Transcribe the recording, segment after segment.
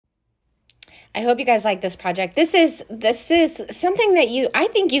I hope you guys like this project. This is something that I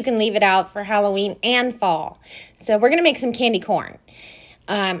think you can leave it out for Halloween and fall. So we're going to make some candy corn.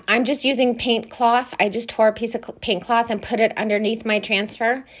 I'm just using paint cloth. I just tore a piece of paint cloth and put it underneath my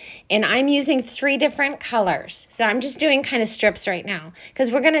transfer. And I'm using 3 different colors. So I'm just doing kind of strips right now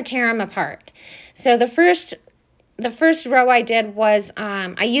because we're going to tear them apart. So the first row I did was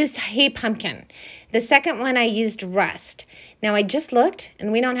I used Hey Pumpkin. The second one I used Rust. Now I just looked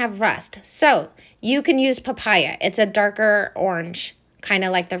and we don't have Rust. So you can use Papaya. It's a darker orange, kind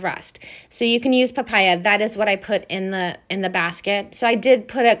of like the Rust. So you can use Papaya. That is what I put in the basket. So I did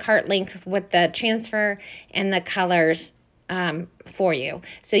put a cart link with the transfer and the colors for you.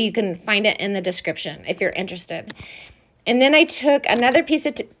 So you can find it in the description if you're interested. And then I took another piece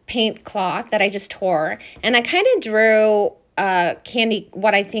of paint cloth that I just tore, and I kind of drew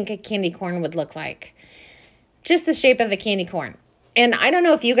what I think a candy corn would look like. Just the shape of a candy corn. And I don't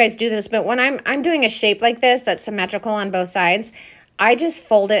know if you guys do this, but when I'm doing a shape like this that's symmetrical on both sides, I just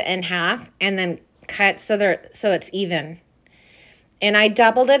fold it in half and then cut so it's even. And I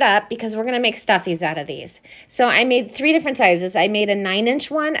doubled it up because we're going to make stuffies out of these. So I made 3 different sizes. I made a 9-inch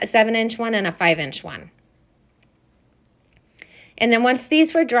one, a 7-inch one, and a 5-inch one. And then once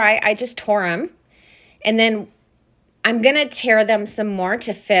these were dry, I just tore them. And then I'm going to tear them some more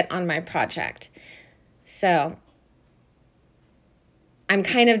to fit on my project. So I'm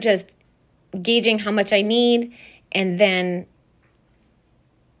kind of just gauging how much I need. And then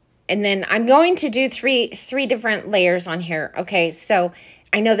I'm going to do three different layers on here. Okay, so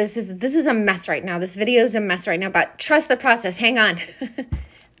I know this is a mess right now. This video is a mess right now, but trust the process. Hang on.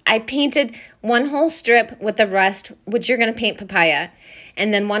 I painted 1 whole strip with the Rust, which you're going to paint Papaya,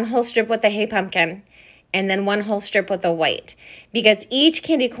 and then 1 whole strip with the Hey Pumpkin, and then 1 whole strip with the white, because each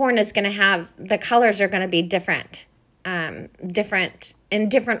candy corn is going to have, the colors are going to be different, in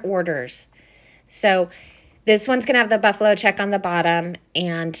different orders. So this one's going to have the buffalo check on the bottom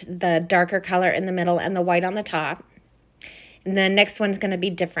and the darker color in the middle and the white on the top. And the next one's going to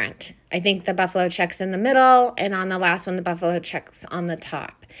be different. I think the buffalo check's in the middle, and on the last one, the buffalo check's on the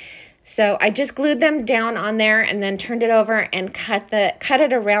top. So I just glued them down on there and then turned it over and cut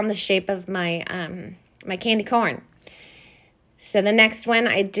it around the shape of my my candy corn. So the next one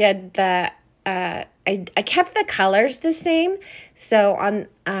I did I kept the colors the same. So on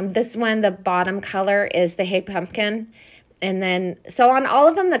this one, the bottom color is the Hey Pumpkin. And then, so on all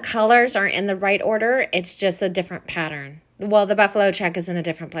of them, the colors are in the right order. It's just a different pattern. Well, the buffalo check is in a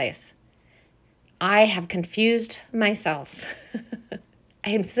different place. I have confused myself.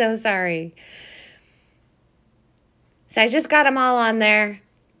 I'm so sorry. So I just got them all on there,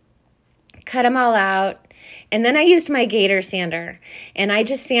 cut them all out. And then I used my Gator sander, and I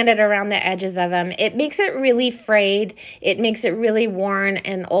just sanded around the edges of them. It makes it really frayed. It makes it really worn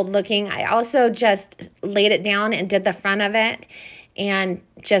and old looking. I also just laid it down and did the front of it and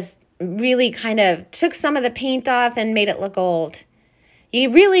just really kind of took some of the paint off and made it look old.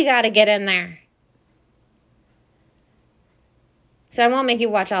 You really got to get in there. So I won't make you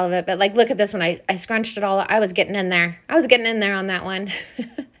watch all of it, but like, look at this one. I scrunched it all up. I was getting in there. I was getting in there on that one.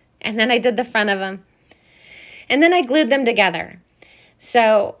 And then I did the front of them. And then I glued them together.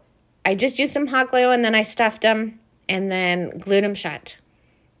 So I just used some hot glue, and then I stuffed them and then glued them shut.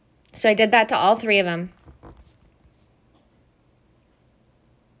 So I did that to all 3 of them.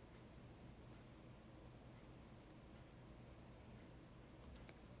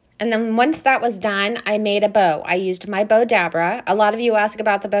 And then once that was done, I made a bow. I used my Bow Dabra. A lot of you ask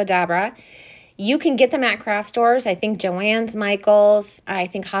about the Bow Dabra. You can get them at craft stores. I think Joann's, Michael's, I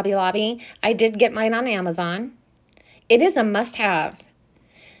think Hobby Lobby. I did get mine on Amazon. It is a must-have.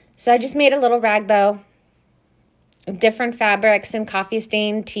 So I just made a little rag bow, different fabrics and coffee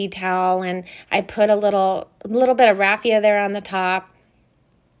stain tea towel, and I put a little bit of raffia there on the top.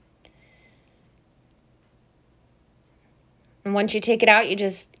 And once you take it out, you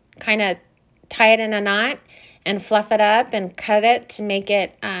just kind of tie it in a knot and fluff it up and cut it to make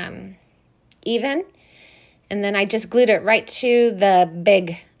it even. And then I just glued it right to the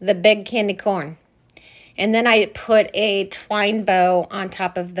big candy corn. And then I put a twine bow on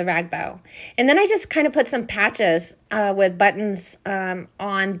top of the rag bow. And then I just kind of put some patches with buttons on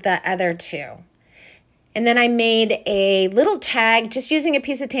the other 2. And then I made a little tag just using a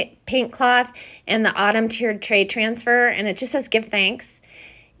piece of paint cloth and the Autumn Tiered Tray Transfer. And it just says give thanks.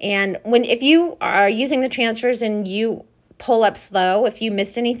 And if you are using the transfers and you pull up slow, if you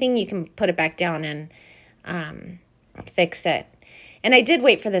miss anything, you can put it back down and fix it. And I did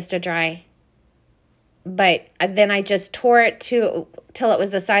wait for this to dry. But then I just tore it till it was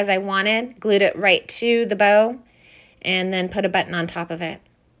the size I wanted, glued it right to the bow, and then put a button on top of it.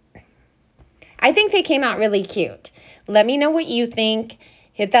 I think they came out really cute. Let me know what you think.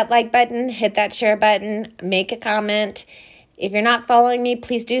 Hit that like button, hit that share button, make a comment. If you're not following me,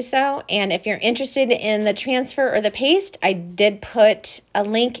 please do so. And if you're interested in the transfer or the paste, I did put a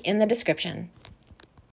link in the description.